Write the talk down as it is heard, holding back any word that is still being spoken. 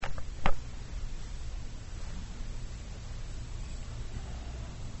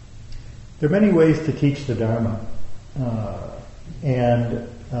There are many ways to teach the Dharma, and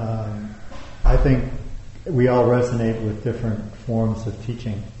I think we all resonate with different forms of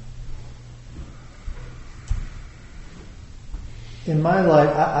teaching. In my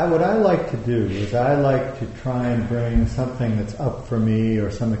life, what I like to do is I like to try and bring something that's up for me or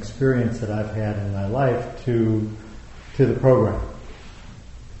some experience that I've had in my life to the program.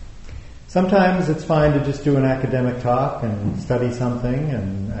 Sometimes it's fine to just do an academic talk and study something,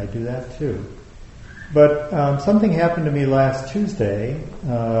 and I do that too. But something happened to me last Tuesday.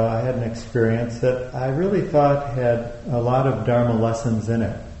 I had an experience that I really thought had a lot of Dharma lessons in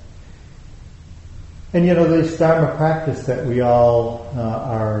it. And this Dharma practice that we all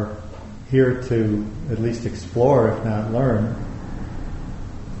are here to at least explore, if not learn,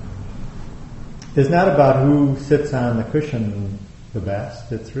 is not about who sits on the cushion the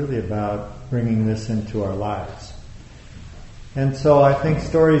best. It's really about bringing this into our lives. And so I think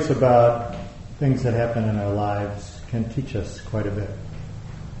stories about things that happen in our lives can teach us quite a bit.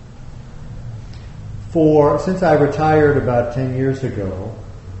 Since I retired about 10 years ago,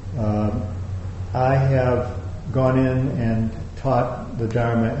 I have gone in and taught the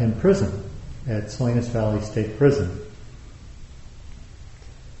Dharma in prison at Salinas Valley State Prison.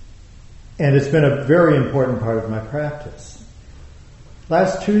 And it's been a very important part of my practice.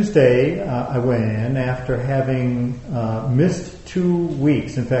 Last Tuesday, I went in after having missed 2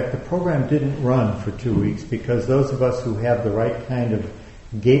 weeks. In fact, the program didn't run for 2 weeks because those of us who have the right kind of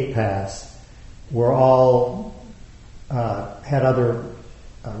gate pass were all had other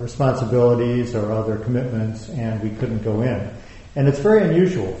responsibilities or other commitments, and we couldn't go in. And it's very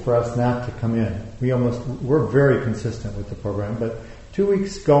unusual for us not to come in. We're very consistent with the program, but 2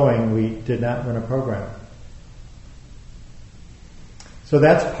 weeks going, we did not run a program. So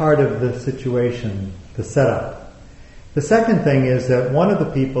that's part of the situation, the setup. The second thing is that one of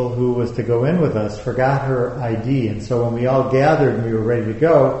the people who was to go in with us forgot her ID, and so when we all gathered and we were ready to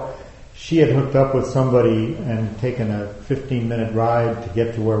go, she had hooked up with somebody and taken a 15-minute ride to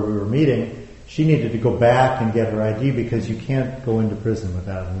get to where we were meeting. She needed to go back and get her ID because you can't go into prison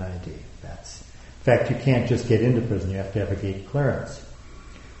without an ID. In fact, you can't just get into prison, you have to have a gate clearance.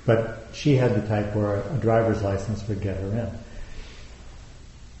 But she had the type where a driver's license would get her in.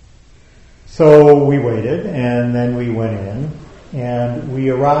 So we waited, and then we went in, and we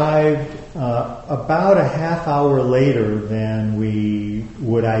arrived about a half hour later than we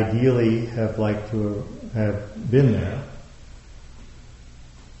would ideally have liked to have been there.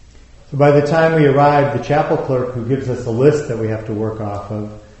 So by the time we arrived, the chapel clerk who gives us a list that we have to work off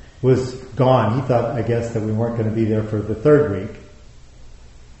of was gone. He thought, I guess, that we weren't going to be there for the third week.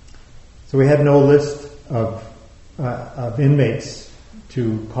 So we had no list of inmates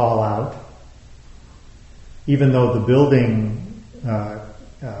to call out, even though the building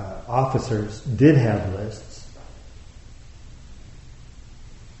officers did have lists.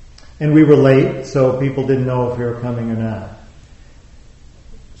 And we were late, so people didn't know if we were coming or not.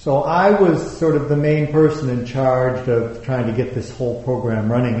 So I was sort of the main person in charge of trying to get this whole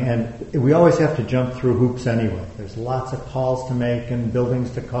program running, and we always have to jump through hoops anyway. There's lots of calls to make and buildings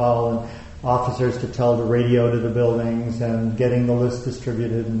to call and officers to tell the radio to the buildings and getting the list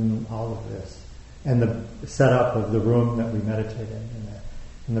distributed and all of this. And the setup of the room that we meditate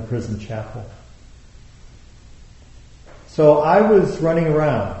in the prison chapel. So I was running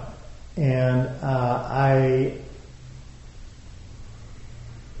around, and I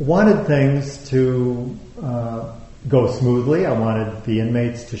wanted things to go smoothly. I wanted the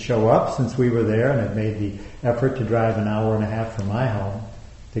inmates to show up since we were there, and I'd made the effort to drive an hour and a half from my home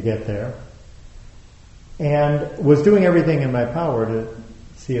to get there. And was doing everything in my power to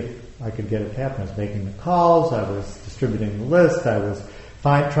see if I could get it to happen. I was making the calls, I was distributing the list, I was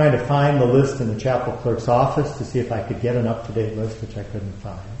trying to find the list in the chapel clerk's office to see if I could get an up-to-date list, which I couldn't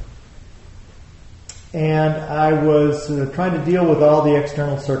find. And I was trying to deal with all the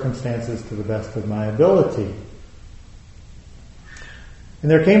external circumstances to the best of my ability. And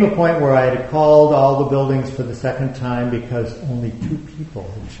there came a point where I had called all the buildings for the second time because only 2 people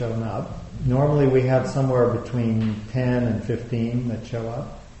had shown up. Normally we have somewhere between 10 and 15 that show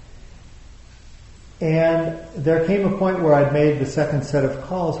up. And there came a point where I'd made the second set of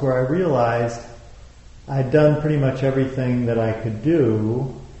calls where I realized I'd done pretty much everything that I could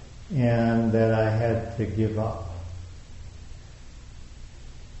do and that I had to give up.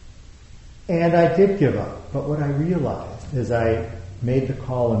 And I did give up. But what I realized as I made the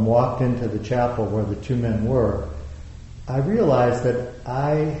call and walked into the chapel where the 2 men were, I realized that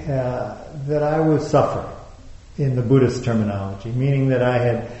I was suffering in the Buddhist terminology, meaning that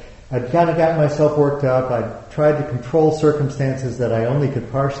I I'd kind of gotten myself worked up. I tried to control circumstances that I only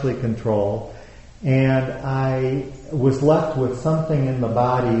could partially control. And I was left with something in the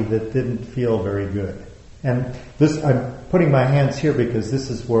body that didn't feel very good. And this, I'm putting my hands here because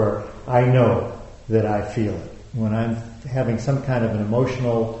this is where I know that I feel it. When I'm having some kind of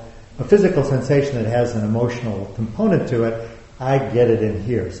a physical sensation that has an emotional component to it, I get it in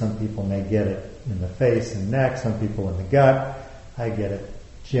here. Some people may get it in the face and neck, some people in the gut. I get it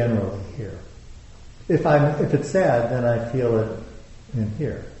generally here. If it's sad, then I feel it in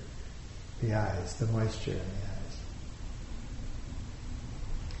here. The eyes, the moisture in the eyes.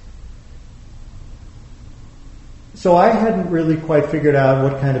 So I hadn't really quite figured out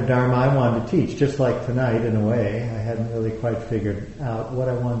what kind of Dharma I wanted to teach, just like tonight in a way. I hadn't really quite figured out what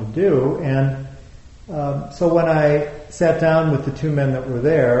I wanted to do. And so when I sat down with the two men that were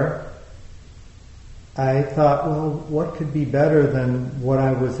there, I thought, well, what could be better than what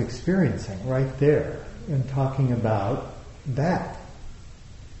I was experiencing right there in talking about that?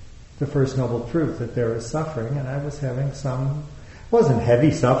 The first noble truth, that there is suffering, and I was having it wasn't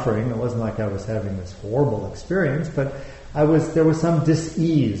heavy suffering, it wasn't like I was having this horrible experience, but there was some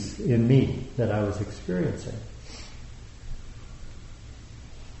dis-ease in me that I was experiencing.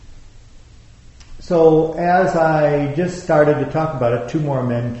 So as I just started to talk about it, two more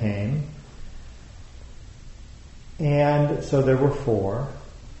men came, and so there were four.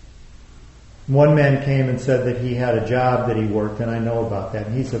 One man came and said that he had a job that he worked, and I know about that.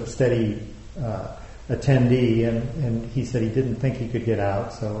 And he's a steady attendee, and he said he didn't think he could get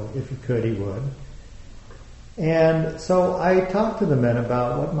out, so if he could, he would. And so I talked to the men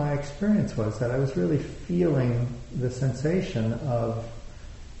about what my experience was, that I was really feeling the sensation of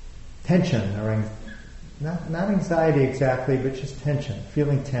tension, or not anxiety exactly, but just tension,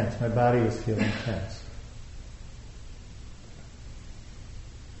 feeling tense. My body was feeling tense.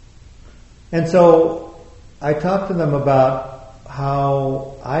 And so I talked to them about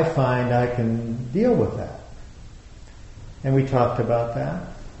how I find I can deal with that. And we talked about that.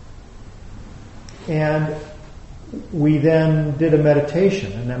 And we then did a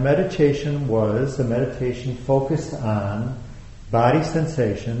meditation. And that meditation was a meditation focused on body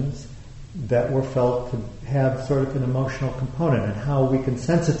sensations that were felt to have sort of an emotional component, and how we can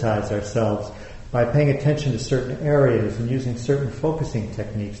sensitize ourselves by paying attention to certain areas and using certain focusing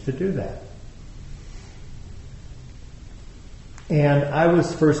techniques to do that. And I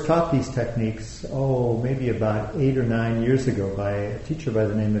was first taught these techniques, maybe about 8 or 9 years ago by a teacher by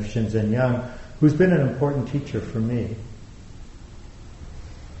the name of Shinzen Young, who's been an important teacher for me.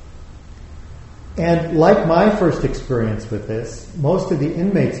 And like my first experience with this, most of the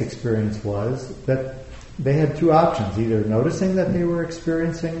inmates' experience was that they had two options, either noticing that they were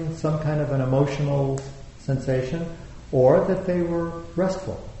experiencing some kind of an emotional sensation, or that they were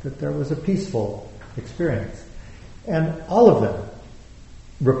restful, that there was a peaceful experience. And all of them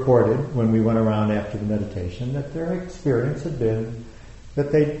reported, when we went around after the meditation, that their experience had been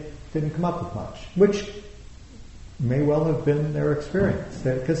that they didn't come up with much, which may well have been their experience.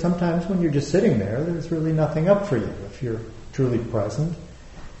 Because sometimes when you're just sitting there, there's really nothing up for you if you're truly present.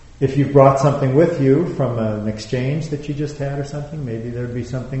 If you've brought something with you from an exchange that you just had or something, maybe there'd be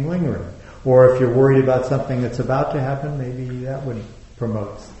something lingering. Or if you're worried about something that's about to happen, maybe that would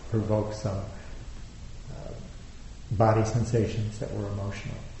provoke some body sensations that were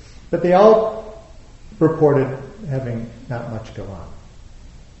emotional. But they all reported having not much go on.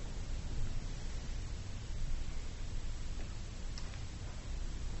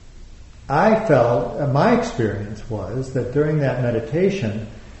 I felt, my experience was that during that meditation,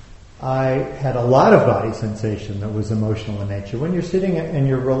 I had a lot of body sensation that was emotional in nature. When you're sitting and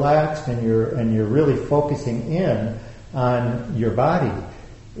you're relaxed and you're really focusing in on your body,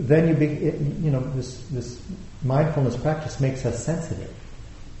 then this mindfulness practice makes us sensitive.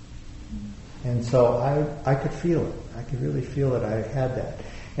 And so I could feel it. I could really feel it. I had that.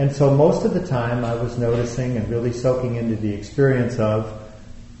 And so most of the time I was noticing and really soaking into the experience of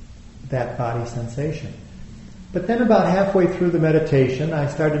that body sensation. But then about halfway through the meditation, I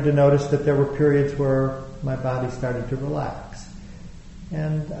started to notice that there were periods where my body started to relax.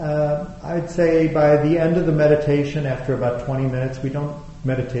 And I'd say by the end of the meditation, after about 20 minutes, we don't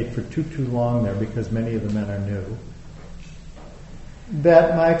meditate for too long there because many of the men are new,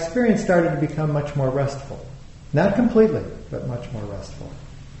 that my experience started to become much more restful. Not completely, but much more restful.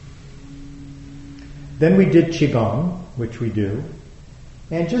 Then we did Qigong, which we do.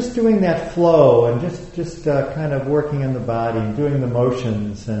 And just doing that flow and just kind of working in the body and doing the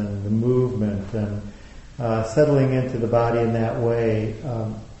motions and the movement and settling into the body in that way.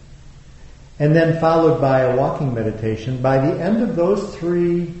 and then followed by a walking meditation. By the end of those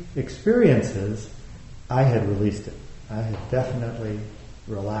 3 experiences, I had released it. I had definitely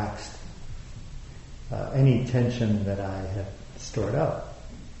relaxed any tension that I had stored up.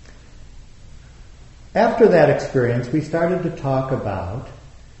 After that experience, we started to talk about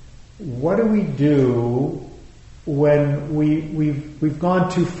what do we do when we've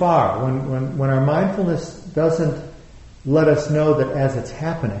gone too far, when our mindfulness doesn't let us know that as it's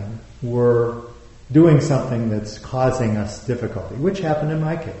happening, we're doing something that's causing us difficulty, which happened in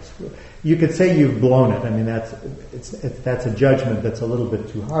my case. You could say you've blown it. I mean, that's a judgment that's a little bit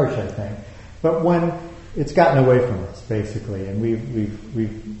too harsh, I think. But when it's gotten away from us, basically, and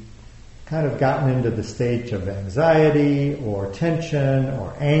we've kind of gotten into the stage of anxiety or tension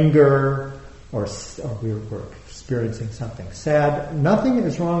or anger, or we're experiencing something sad. Nothing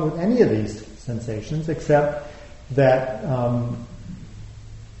is wrong with any of these sensations except that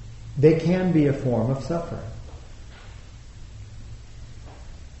they can be a form of suffering.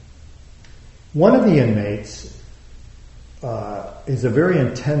 One of the inmates is a very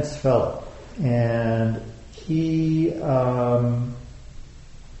intense fellow, and he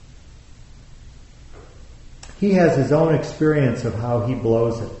has his own experience of how he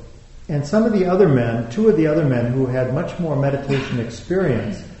blows it. And some of the other men, 2 of the other men who had much more meditation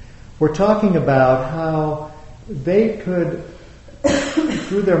experience, were talking about how they could,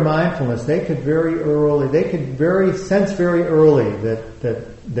 through their mindfulness, they could sense very early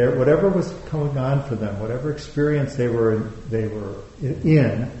that whatever was going on for them, whatever experience they were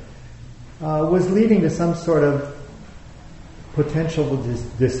in, was leading to some sort of potential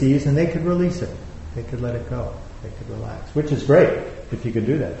disease, and they could release it. They could let it go. They could relax, which is great. If you could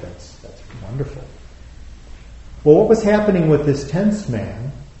do that, that's wonderful. Well, what was happening with this tense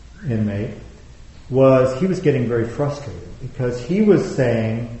inmate, was he was getting very frustrated because he was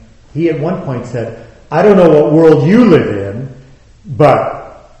saying, he at one point said, I don't know what world you live in, but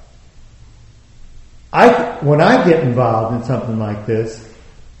when I get involved in something like this,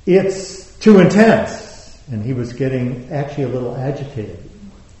 it's too intense. And he was getting actually a little agitated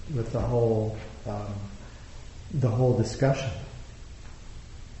with the whole discussion.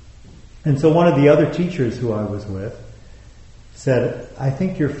 And so one of the other teachers who I was with said, I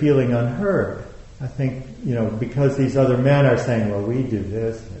think you're feeling unheard. I think, because these other men are saying, well, we do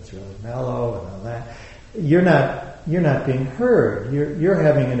this, and it's really mellow and all that. You're not being heard. You're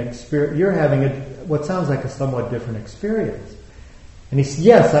having an experience. You're having what sounds like a somewhat different experience. And he said,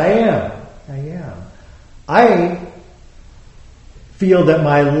 yes, I am. I feel that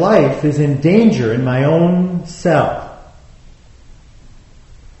my life is in danger in my own cell.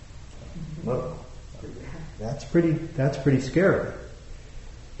 Whoa, that's pretty scary.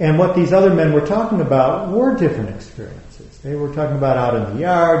 And what these other men were talking about were different experiences. They were talking about out in the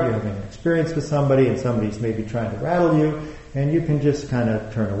yard, you're having an experience with somebody, and somebody's maybe trying to rattle you, and you can just kind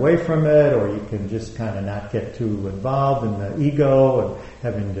of turn away from it, or you can just kind of not get too involved in the ego and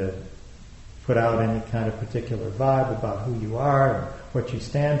having to put out any kind of particular vibe about who you are and what you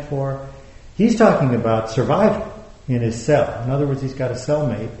stand for. He's talking about survival in his cell. In other words, he's got a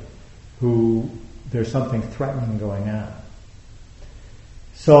cellmate who there's something threatening going on.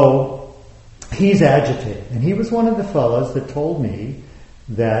 So he's agitated. And he was one of the fellows that told me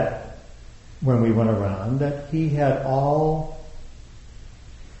that when we went around that he had all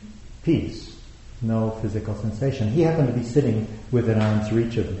peace, no physical sensation. He happened to be sitting within arm's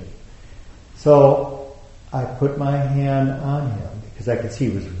reach of me. So I put my hand on him because I could see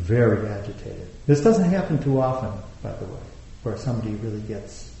he was very agitated. This doesn't happen too often, by the way, where somebody really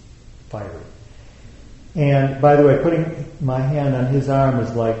gets fiery. And by the way, putting my hand on his arm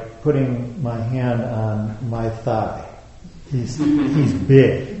is like putting my hand on my thigh. He's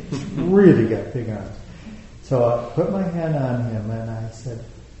big. He's really got big arms. So I put my hand on him and I said,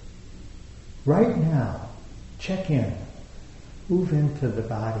 right now, check in. Move into the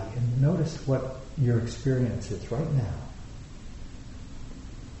body and notice what your experience is right now.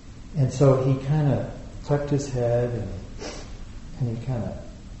 And so he kind of tucked his head and he kind of,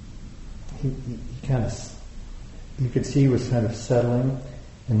 you could see he was kind of settling,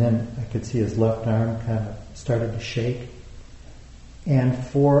 and then I could see his left arm kind of started to shake. And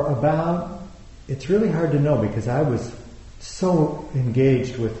for about, it's really hard to know because I was so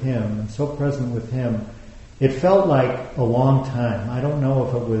engaged with him and so present with him, it felt like a long time. I don't know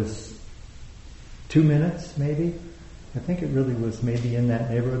if it was 2 minutes, maybe. I think it really was maybe in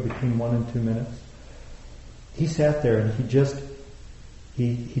that neighborhood between 1 and 2 minutes. He sat there and he just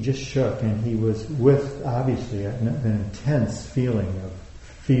shook, and he was with, obviously, an intense feeling of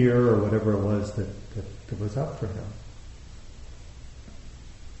fear or whatever it was that was up for him.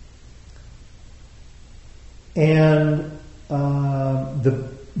 And the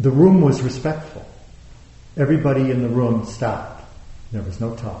room was respectful. Everybody in the room stopped. There was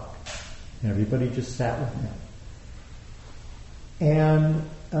no talk. And everybody just sat with him.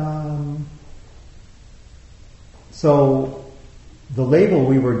 And so the label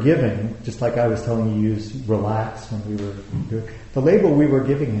we were giving, just like I was telling you, use relax when we were doing, the label we were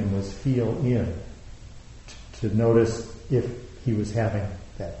giving him was feel in, to notice if he was having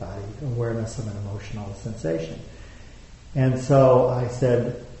that body awareness of an emotional sensation. And so I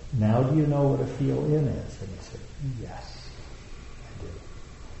said, now do you know what a feel in is? And he said, yes, I do.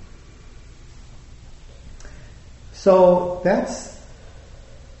 So that's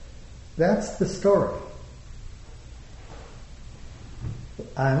the story.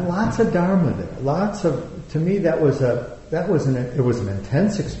 And lots of Dharma there. To me it was an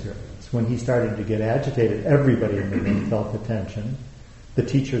intense experience. When he started to get agitated, everybody in the room felt the tension, the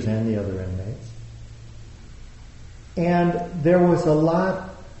teachers and the other inmates. And there was a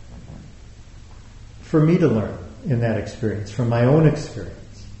lot for me to learn in that experience, from my own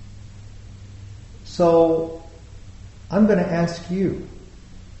experience. So I'm going to ask you,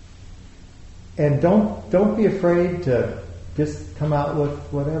 and don't be afraid to just come out with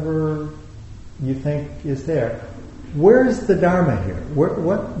whatever you think is there. Where's the Dharma here?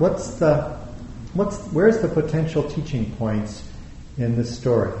 Where's the potential teaching points in this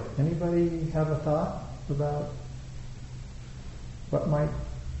story? Anybody have a thought about what might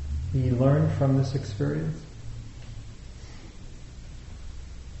be learned from this experience?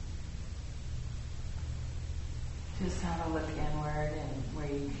 Just how to look inward and where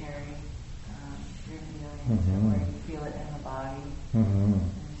you carry your feelings and where you feel it in the body. And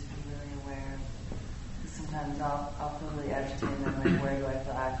just be really aware. Sometimes I'll feel really agitated and I'm like, where do I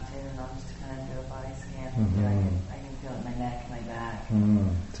feel agitated? And I'll just kind of do a body scan. I can feel it in my neck, my back.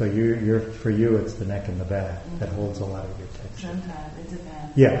 So for you it's the neck and the back that holds a lot of your tension. Sometimes it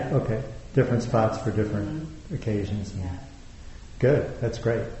depends. Yeah, okay. Different spots for different occasions. Yeah. Good, that's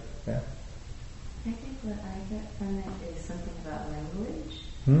great. Yeah. I think what I get from it is something about language.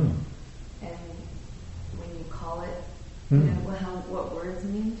 And when you call it, what words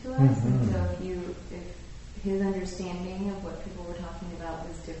mean to us. And so if his understanding of what people were talking about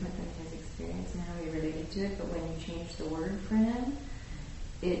was different than his experience and how he related to it, but when you changed the word for him,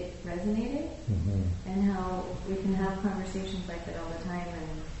 it resonated. And how we can have conversations like that all the time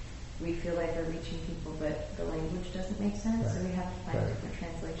and we feel like we're reaching people, but the language doesn't make sense, so we have to find a different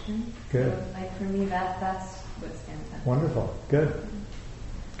translation. Good. So, like for me, that's what stands out. Wonderful.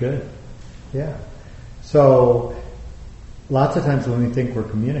 Good. Yeah. So lots of times when we think we're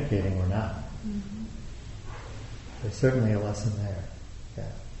communicating, we're not. There's certainly a lesson there.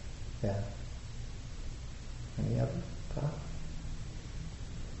 Yeah. Any other thought?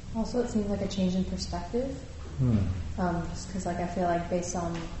 Also, it seems like a change in perspective. Just because, I feel like based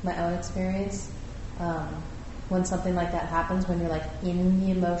on my own experience, when something like that happens, when you're in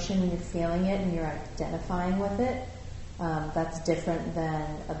the emotion and you're feeling it and you're identifying with it, that's different than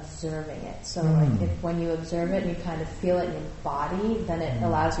observing it. So, when you observe it and you kind of feel it in your body, then it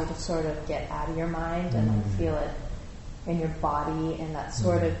allows you to sort of get out of your mind and feel it in your body, and that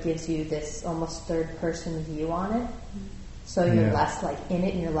sort of gives you this almost third-person view on it. So you're less in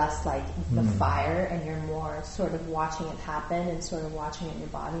it and you're less the fire, and you're more sort of watching it happen and sort of watching it in your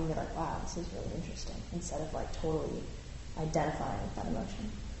body, and you're like, wow, this is really interesting, instead of totally identifying with that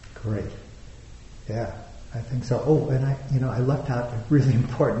emotion. Great. Yeah, I think so. Oh, and I left out a really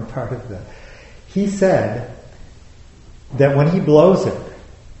important part of that. He said that when he blows it,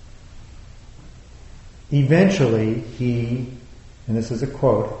 eventually he, and this is a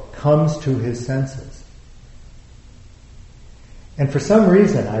quote, comes to his senses. And for some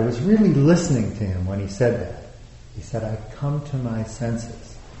reason, I was really listening to him when he said that. He said, I come to my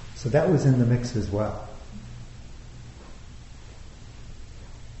senses. So that was in the mix as well.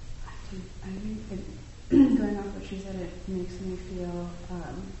 I think going off what she said, it makes me feel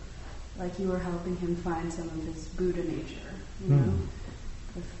like you were helping him find some of his Buddha nature. You know,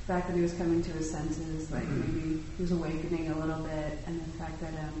 the fact that he was coming to his senses, maybe he was awakening a little bit, and the fact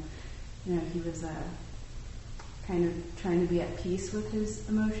that he was kind of trying to be at peace with his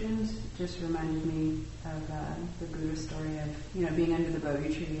emotions just reminded me of the Buddha story of being under the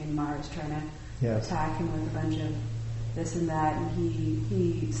Bodhi tree and Mars trying to attack him with a bunch of this and that, and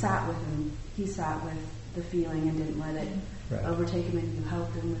he sat with him. He sat with the feeling and didn't let it overtake him, and you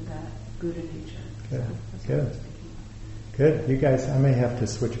helped him with that Buddha nature. Good. So Good. Good. You guys, I may have to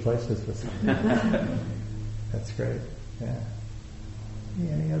switch places with you. That's great. Yeah.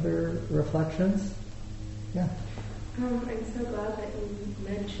 Any other reflections? Yeah. I'm so glad that you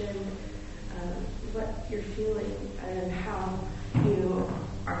mentioned what you're feeling and how you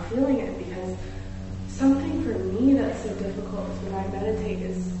are feeling it, because something for me that's so difficult when I meditate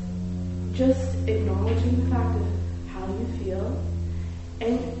is just acknowledging the fact of how you feel,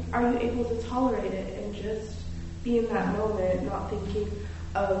 and are you able to tolerate it and just be in that moment, not thinking,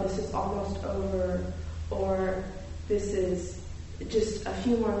 oh, this is almost over, or this is just a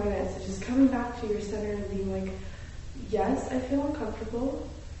few more minutes. It's just coming back to your center and being like, yes, I feel uncomfortable.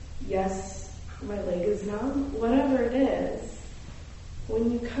 Yes, my leg is numb. Whatever it is,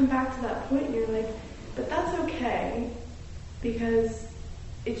 when you come back to that point, you're like, but that's okay, because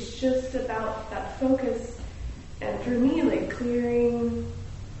it's just about that focus. And for me, like clearing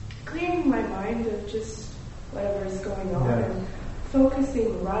my mind of just whatever's going on, and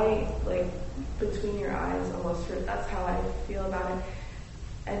focusing right, like between your eyes almost. That's how I feel about it.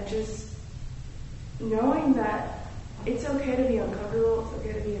 And just knowing that it's okay to be uncomfortable, it's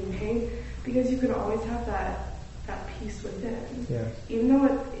okay to be in pain, because you can always have that peace within. Yes. Even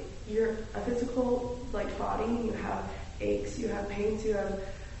though you're a physical like body, you have aches, you have pains, you have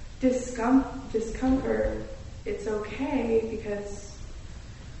discomfort, it's okay, because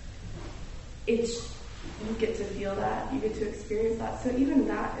you get to feel that, you get to experience that. So even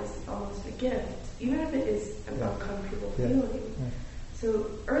that is almost a gift, even if it is an uncomfortable feeling. Yeah.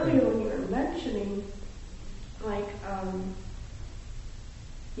 So earlier when you were mentioning like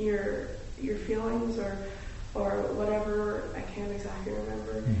your feelings or whatever, I can't exactly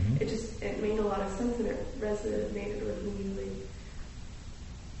remember. Mm-hmm. It made a lot of sense and it resonated with me. Like,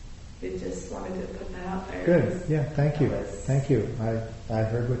 I just wanted to put that out there. Good. Yeah. Thank you. Thank you. I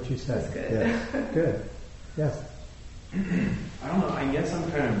heard what you said. That's good. Yeah. Good. Yes. I don't know. I guess I'm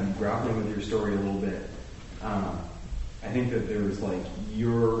kind of grappling with your story a little bit. I think that there was like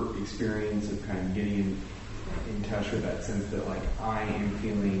your experience of kind of getting in touch with that sense that like I am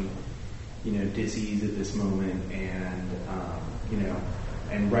feeling, dis-ease at this moment, and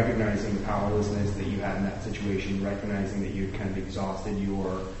and recognizing the powerlessness that you had in that situation, recognizing that you'd kind of exhausted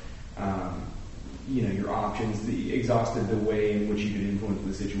your options, exhausted the way in which you could influence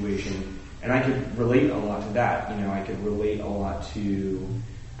the situation. And I could relate a lot to that. I could relate a lot to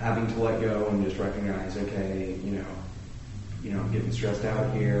having to let go and just recognize, okay, I'm getting stressed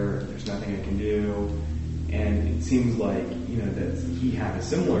out here. There's nothing I can do. And it seems like, that he had a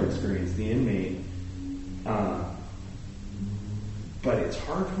similar experience, the inmate. But it's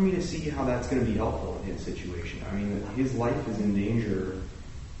hard for me to see how that's going to be helpful in his situation. I mean, his life is in danger,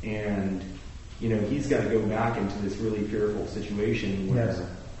 and, he's got to go back into this really fearful situation where...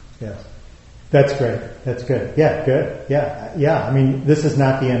 Yes. That's great. That's good. Yeah, good. Yeah. I mean, this is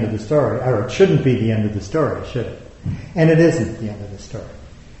not the end of the story, or it shouldn't be the end of the story, should it? And it isn't the end of the story.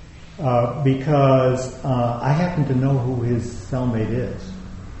 Because I happen to know who his cellmate is.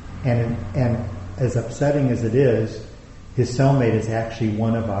 And as upsetting as it is, his cellmate is actually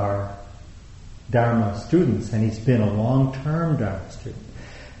one of our Dharma students, and he's been a long-term Dharma student.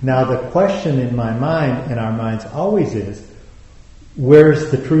 Now, the question in my mind, in our minds, always is, where's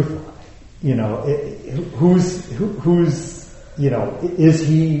the truth lie? Is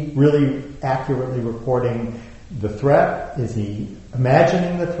he really accurately reporting the threat? Is he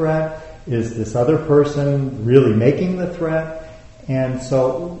imagining the threat? Is this other person really making the threat? And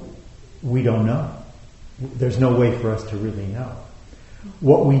so we don't know. There's no way for us to really know.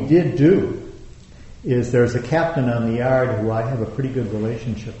 What we did do is there's a captain on the yard who I have a pretty good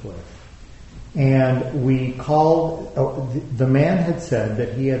relationship with. And we called, the man had said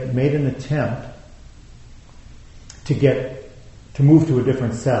that he had made an attempt to move to a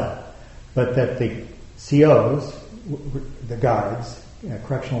different cell, but that the COs, the guards,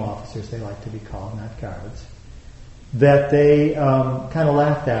 correctional officers they like to be called, not guards, that they kind of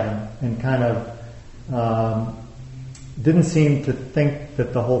laughed at him and kind of didn't seem to think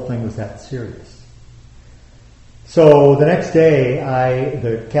that the whole thing was that serious. So the next day,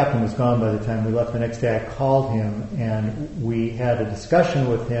 the captain was gone by the time we left. The next day I called him and we had a discussion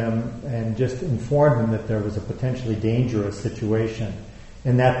with him and just informed him that there was a potentially dangerous situation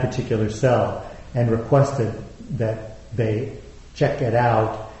in that particular cell and requested that they check it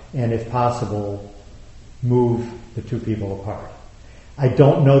out and, if possible, move the two people apart. I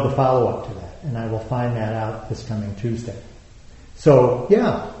don't know the follow-up to that, and I will find that out this coming Tuesday. So,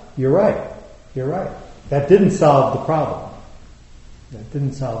 yeah, you're right. That didn't solve the problem.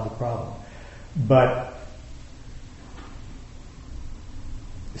 But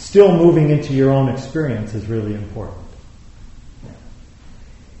still moving into your own experience is really important.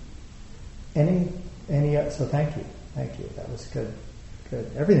 So thank you. That was good.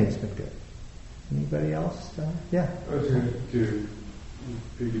 Everything's been good. Anybody else? Yeah. I was going to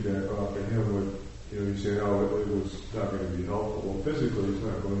piggyback off of him with, you say, oh, it was not going to be helpful. Well, physically, it's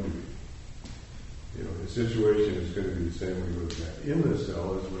not going to be. The situation is going to be the same when he goes back in the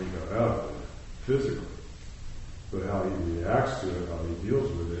cell as when he got out of it, physically. But how he reacts to it, how he deals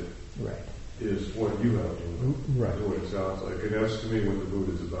with it, is what you have to do. Right. That's what it sounds like. And that's to me what the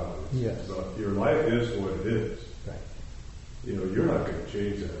Buddha is about. It's about your life is what it is. Right. You're not going to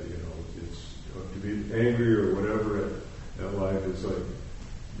change that. It's to be angry or whatever at life is like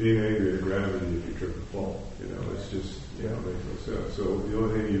being angry at gravity if you trip and fall. It's just makes no sense. So the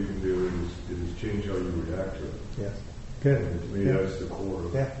only thing you can do is change how you react to it. Yes. Good. And to me, that's the core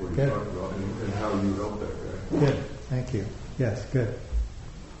of what you're talking about and how you help that guy. Good. Thank you. Yes. Good.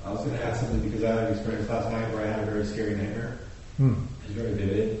 I was going to ask something because I had an experience last night where I had a very scary nightmare. It was very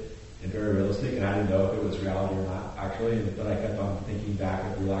vivid and very realistic, and I didn't know if it was reality or not, actually. But I kept on thinking back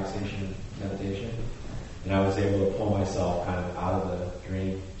of relaxation meditation, and I was able to pull myself kind of out of the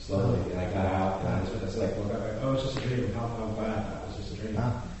dream slowly. And I got out, and I was like, oh, it's just a dream. How glad that was just a dream.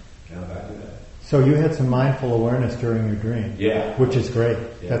 And I'm back to that. So you had some mindful awareness during your dream. Yeah. Which is great.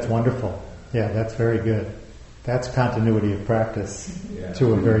 Yeah. That's wonderful. Yeah, that's very good. That's continuity of practice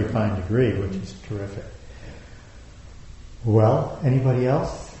to a very fine degree, which is terrific. Well, anybody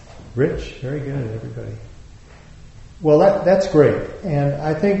else? Rich? Very good, everybody. Well, that's great. And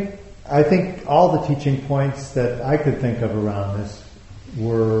I think all the teaching points that I could think of around this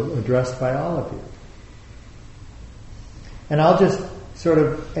were addressed by all of you. And I'll just sort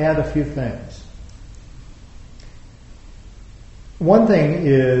of add a few things. One thing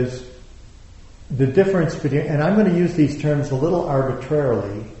is the difference between, and I'm going to use these terms a little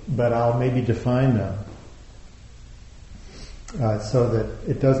arbitrarily, but I'll maybe define them so that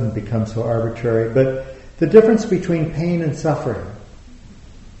it doesn't become so arbitrary. But the difference between pain and suffering,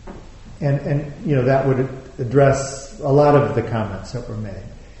 and that would address a lot of the comments that were made.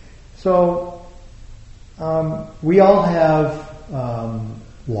 So we all have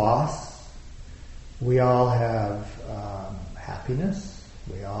loss, we all have happiness,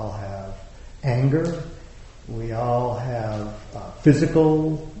 we all have anger, we all have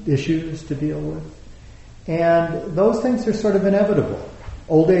physical issues to deal with. And those things are sort of inevitable.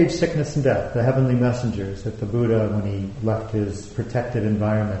 Old age, sickness, and death, the heavenly messengers that the Buddha, when he left his protected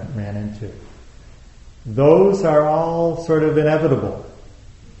environment, ran into. Those are all sort of inevitable.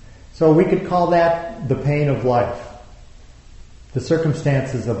 So we could call that the pain of life, the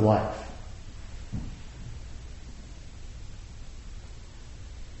circumstances of life.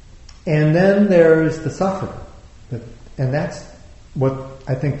 And then there's the suffering. And that's what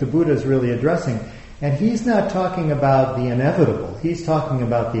I think the Buddha is really addressing. And he's not talking about the inevitable. He's talking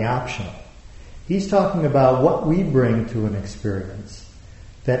about the optional. He's talking about what we bring to an experience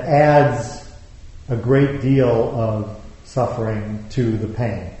that adds a great deal of suffering to the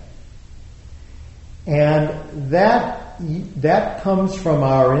pain. And that comes from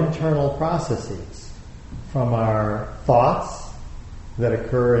our internal processes, from our thoughts that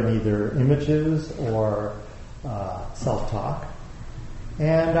occur in either images or self-talk,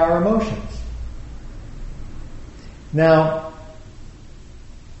 and our emotions. Now,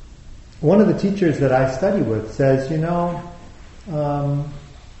 one of the teachers that I study with says,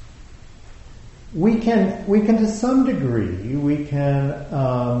 we can to some degree we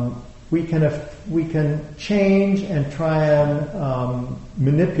can change and try and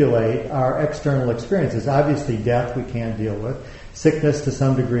manipulate our external experiences. Obviously, death we can't deal with. Sickness to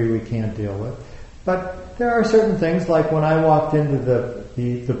some degree we can't deal with. But there are certain things, like when I walked into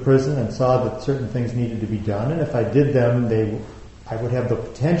the prison and saw that certain things needed to be done, and if I did them, I would have the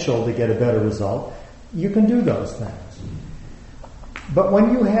potential to get a better result. You can do those things. But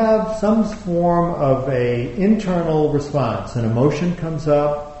when you have some form of a internal response, an emotion comes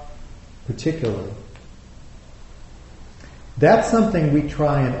up, particularly, that's something we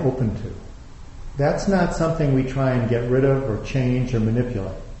try and open to. That's not something we try and get rid of or change or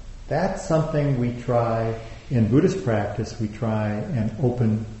manipulate. That's something we try, in Buddhist practice, we try and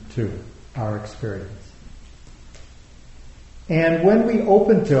open to our experience. And when we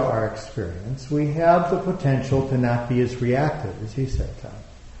open to our experience, we have the potential to not be as reactive, as he said, Tom.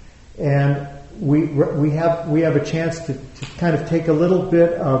 And we have a chance to kind of take a little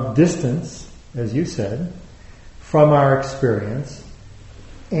bit of distance, as you said, from our experience.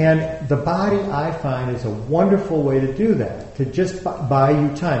 And the body, I find, is a wonderful way to do that, to just buy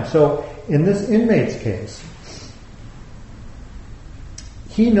you time. So in this inmate's case,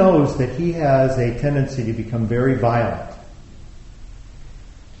 he knows that he has a tendency to become very violent.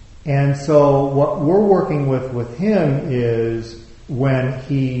 And so what we're working with him is when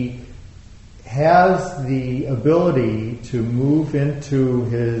he has the ability to move into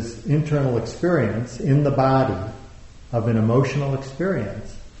his internal experience in the body of an emotional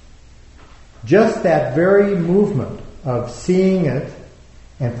experience, just that very movement of seeing it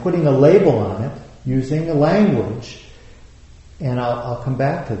and putting a label on it, using a language, and I'll come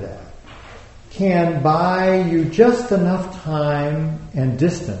back to that, can buy you just enough time and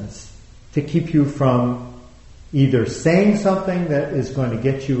distance to keep you from either saying something that is going to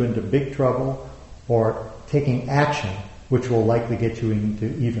get you into big trouble or taking action which will likely get you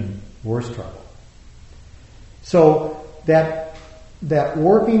into even worse trouble. So that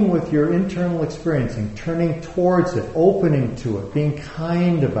working with your internal experiencing, turning towards it, opening to it, being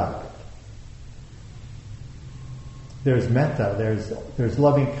kind about it. There's metta, there's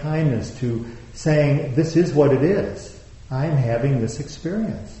loving kindness to saying, this is what it is. I'm having this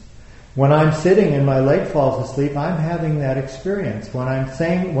experience. When I'm sitting and my leg falls asleep, I'm having that experience. When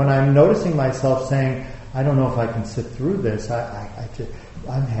I'm noticing myself saying, I don't know if I can sit through this,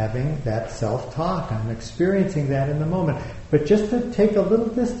 I'm having that self-talk. I'm experiencing that in the moment. But just to take a little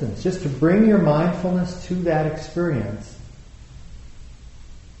distance, just to bring your mindfulness to that experience,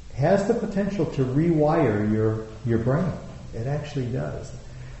 has the potential to rewire your brain. It actually does.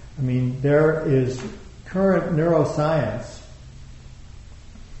 I mean, there is current neuroscience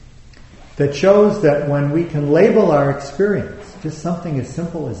that shows that when we can label our experience, just something as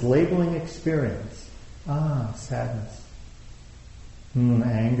simple as labeling experience, sadness,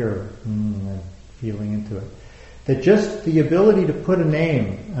 anger, and feeling into it, that just the ability to put a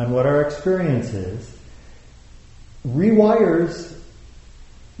name on what our experience is rewires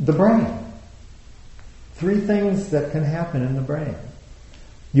the brain. 3 things that can happen in the brain.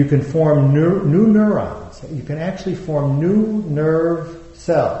 You can form new neurons. You can actually form new nerve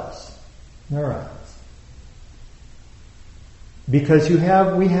cells, neurons. Because we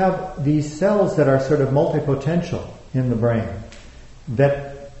have these cells that are sort of multipotential in the brain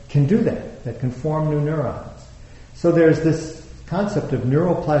that can do that can form new neurons. So there's this concept of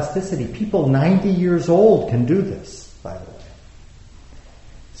neuroplasticity. People 90 years old can do this, by the way.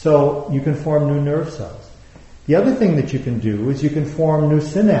 So you can form new nerve cells. The other thing that you can do is you can form new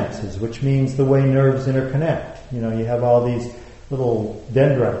synapses, which means the way nerves interconnect. You have all these little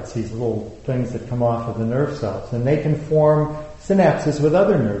dendrites, these little things that come off of the nerve cells, and they can form synapses with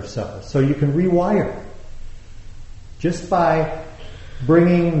other nerve cells. So you can rewire just by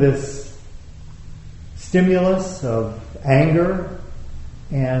bringing this stimulus of anger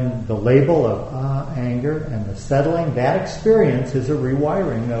and the label of anger and the settling. That experience is a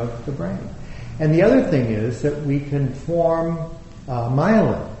rewiring of the brain. And the other thing is that we can form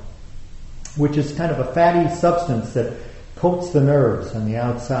myelin, which is kind of a fatty substance that coats the nerves on the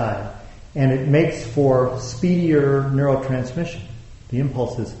outside, and it makes for speedier neurotransmission. The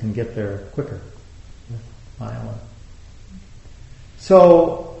impulses can get there quicker with myelin.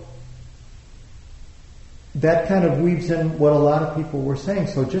 So that kind of weaves in what a lot of people were saying.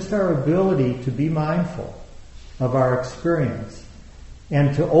 So just our ability to be mindful of our experience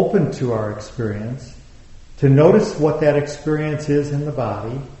and to open to our experience, to notice what that experience is in the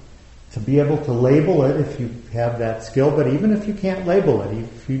body, to be able to label it if you have that skill, but even if you can't label it,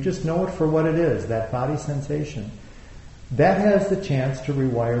 if you just know it for what it is, that body sensation, that has the chance to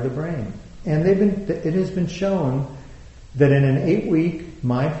rewire the brain. And it has been shown that in an 8-week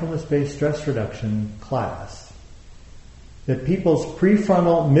mindfulness-based stress reduction class, that people's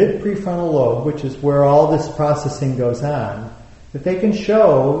mid-prefrontal lobe, which is where all this processing goes on, that they can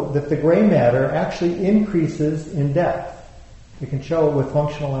show that the gray matter actually increases in depth. We can show it with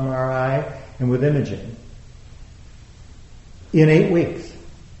functional MRI and with imaging in 8 weeks.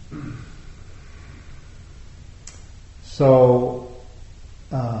 So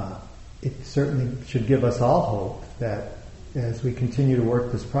it certainly should give us all hope that as we continue to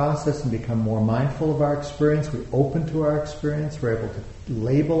work this process and become more mindful of our experience, we open to our experience, we're able to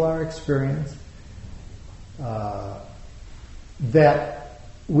label our experience, that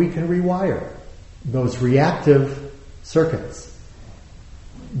we can rewire those reactive circuits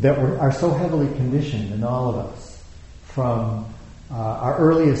that are so heavily conditioned in all of us from our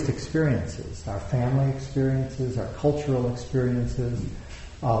earliest experiences, our family experiences, our cultural experiences,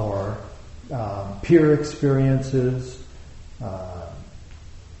 our peer experiences,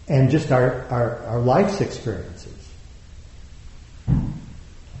 and just our life's experiences.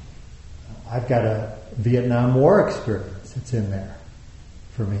 I've got a Vietnam War experience that's in there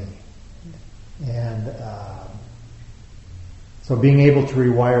for me. And so being able to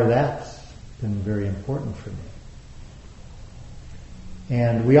rewire that's been very important for me.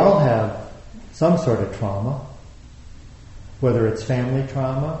 And we all have some sort of trauma, whether it's family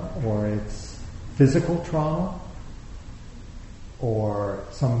trauma or it's physical trauma or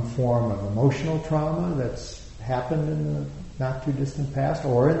some form of emotional trauma that's happened in the not too distant past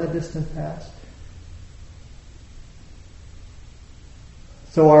or in the distant past.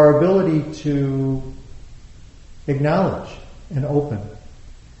 So our ability to acknowledge and open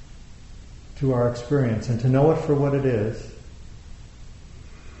to our experience and to know it for what it is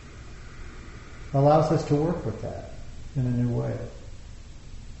allows us to work with that in a new way.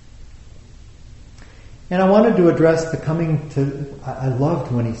 And I wanted to address the coming to, I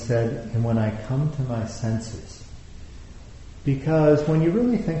loved when he said, and when I come to my senses. Because when you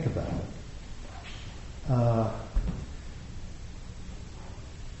really think about it,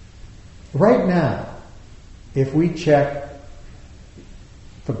 right now, if we check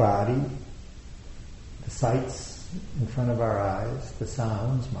the body, the sights in front of our eyes, the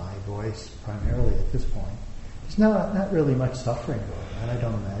sounds, my voice primarily at this point, there's not really much suffering going on, I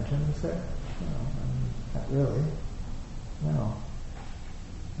don't imagine, is there? No, not really. No.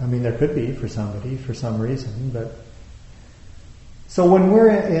 I mean, there could be for somebody, for some reason, but... So when we're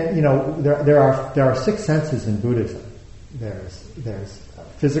in, there are 6 senses in Buddhism. There's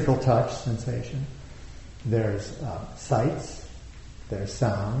physical touch sensation, there's sights, there's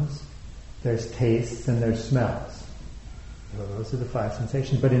sounds, there's tastes, and there's smells. So those are the 5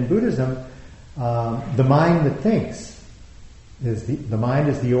 sensations. But in Buddhism, the mind that thinks is the mind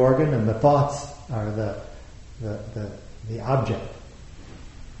is the organ, and the thoughts are the object.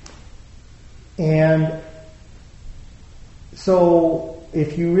 And so,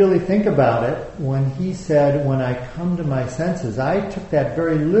 if you really think about it, when he said, when I come to my senses, I took that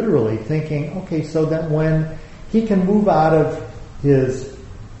very literally, thinking, okay, so that when he can move out of his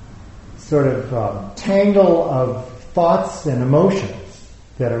sort of tangle of thoughts and emotions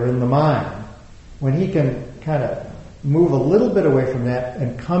that are in the mind, when he can kind of move a little bit away from that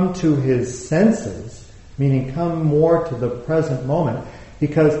and come to his senses, meaning come more to the present moment,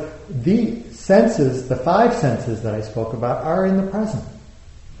 because the senses, the 5 senses that I spoke about, are in the present.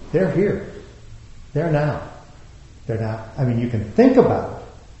 They're here. They're now. They're not. I mean, you can think about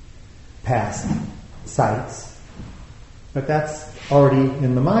past sights, but that's already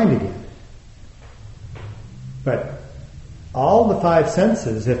in the mind again. But all the 5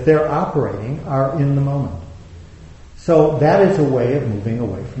 senses, if they're operating, are in the moment. So that is a way of moving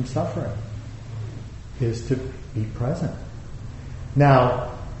away from suffering, is to be present. Now,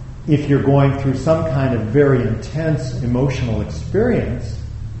 if you're going through some kind of very intense emotional experience,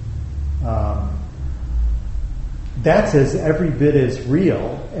 that's every bit as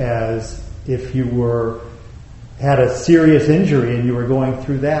real as if you had a serious injury and you were going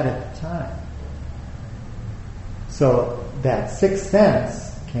through that at the time. So that 6th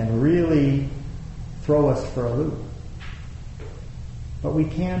sense can really throw us for a loop. But we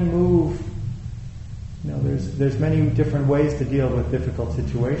can move. There's many different ways to deal with difficult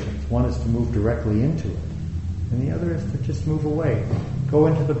situations. One is to move directly into it, and the other is to just move away. Go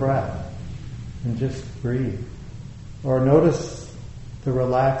into the breath and just breathe. Or notice the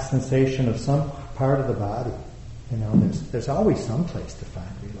relaxed sensation of some part of the body. There's always some place to find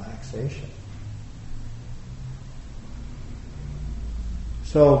relaxation.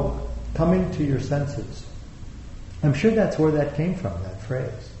 So, coming to your senses. I'm sure that's where that came from, that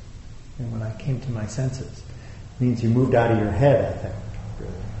phrase. And when I came to my senses, it means you moved out of your head, I think,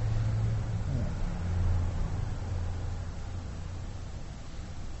 really. Yeah.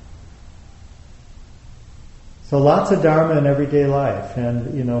 So lots of Dharma in everyday life.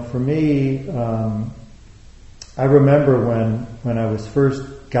 And, for me, I remember when I was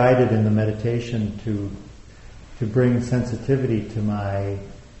first guided in the meditation to bring sensitivity to my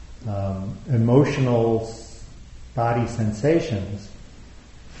emotional body sensations.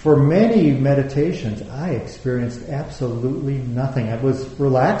 For many meditations, I experienced absolutely nothing. I was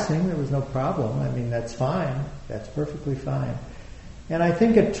relaxing, there was no problem. I mean, that's fine. That's perfectly fine. And I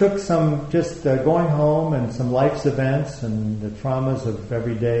think it took some just going home and some life's events and the traumas of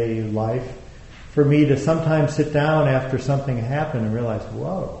everyday life for me to sometimes sit down after something happened and realize,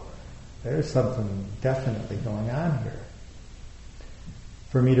 whoa, there's something definitely going on here.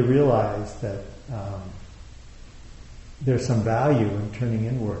 For me to realize that there's some value in turning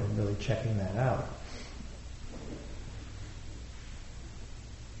inward and really checking that out.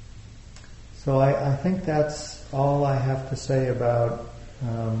 So I think that's all I have to say about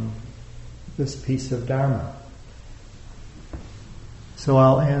this piece of Dharma. So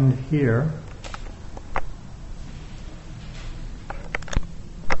I'll end here.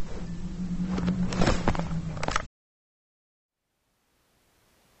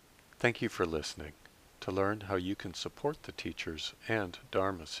 Thank you for listening. To learn how you can support the teachers and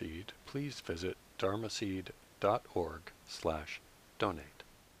Dharma Seed, please visit dharmaseed.org/donate.